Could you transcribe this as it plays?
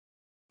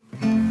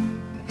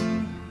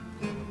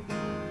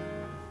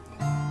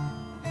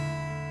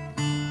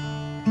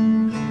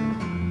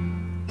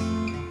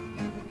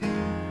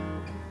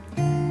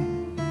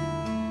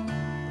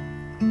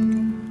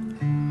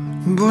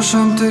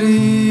বসন্তেরি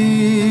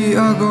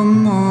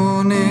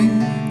আগমনে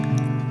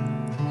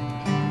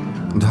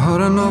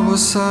ধরা নব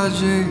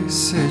সাজে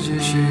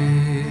সেজেছে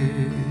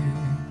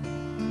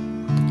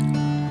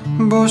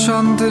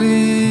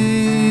বসন্তেরি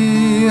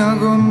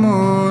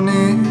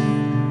আগমনে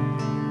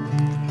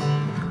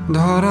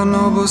ধরা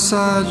নব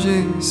সাজে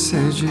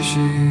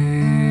সেজেছে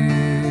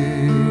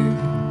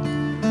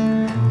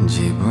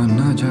জীবন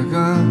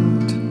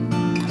জগৎ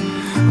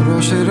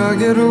রসের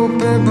আগে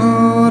রূপে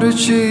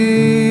ভরছি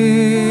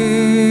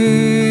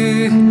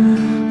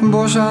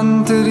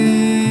বসন্তেরি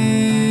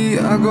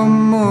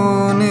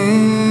আগমনে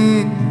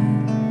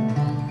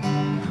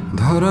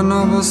ধরা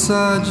নব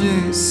সাজে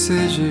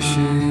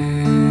সেজেছে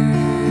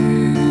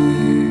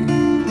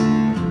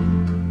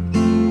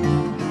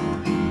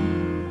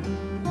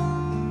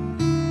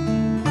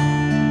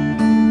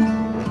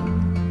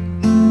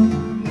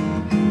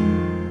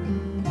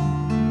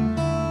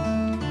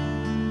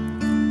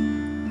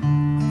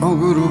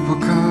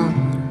অগুরূপকার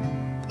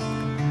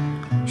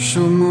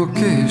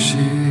সুমুখে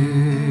সে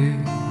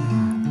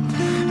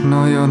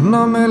নয়ন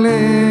মেলে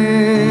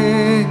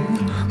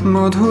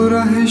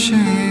মধুরা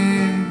হেসে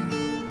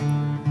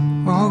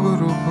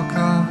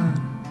অগুরূপকার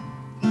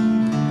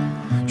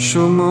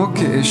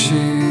সুমুখে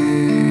সে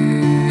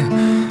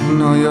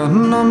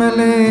নয়ন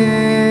মেলে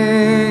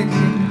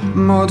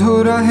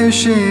মধুরা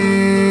হেসে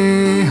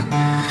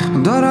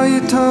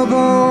ধরাইথব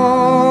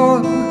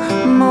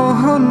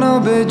মোহন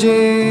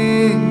বেজে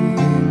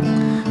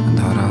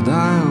ধরা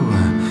দাও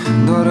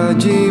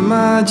দরাজি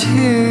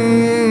মাঝে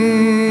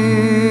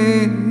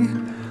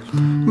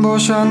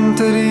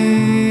বসন্তেরি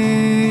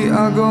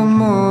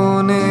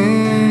আগমনে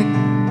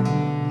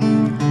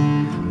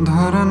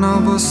ধরা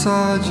নব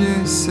সাজে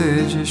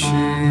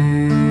সেজেছে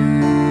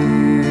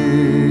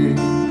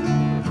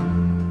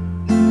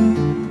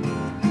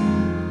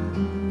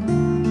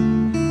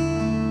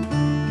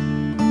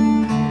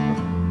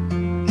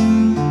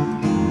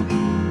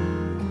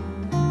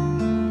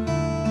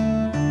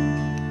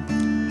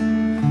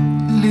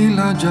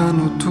লীলা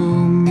জানো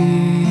তুমি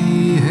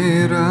হে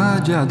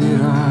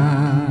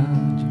রাজাদিরাজ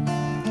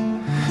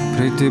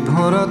প্রীতি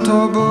ভরা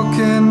তব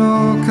কেন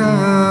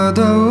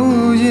কাঁদাও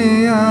যে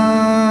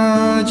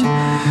আজ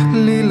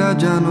লীলা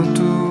জানো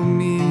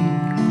তুমি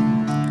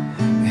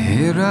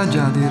হে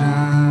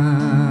রাজাদিরাজ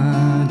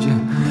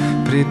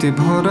প্রীতি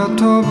ভরা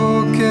তব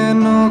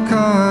কেন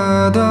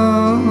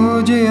কাঁদাও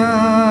যে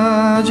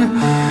আজ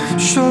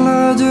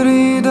সোলাজ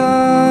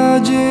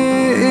হৃদয়ে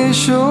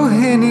এসো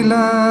হে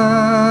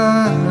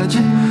নীলাজ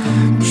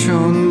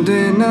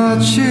ছন্দে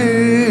নাচে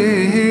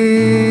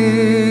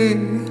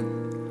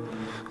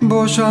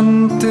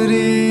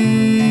বসন্তেরি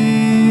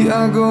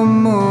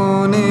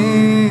আগমনে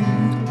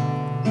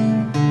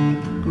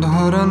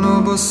ধরা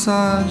নব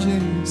সাজে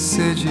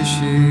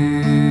সেজেছে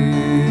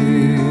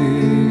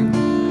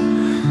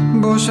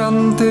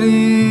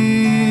বসন্তেরি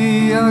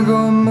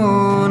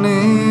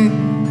আগমনে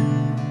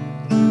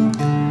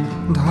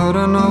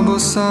ধরা নব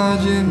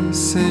সাজে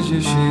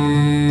সেজেছে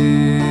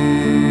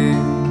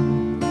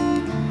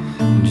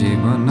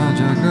জীবন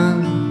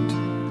জগৎ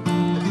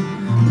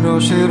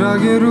রসের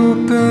আগে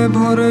রূপে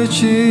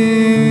ভরেছি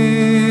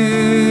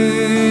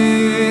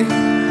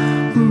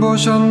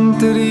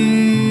বসন্তেরি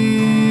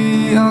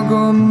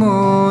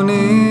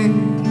আগমনে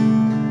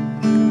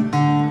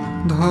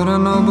ধরা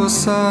নব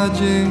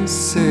সাজে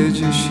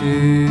সেজেছে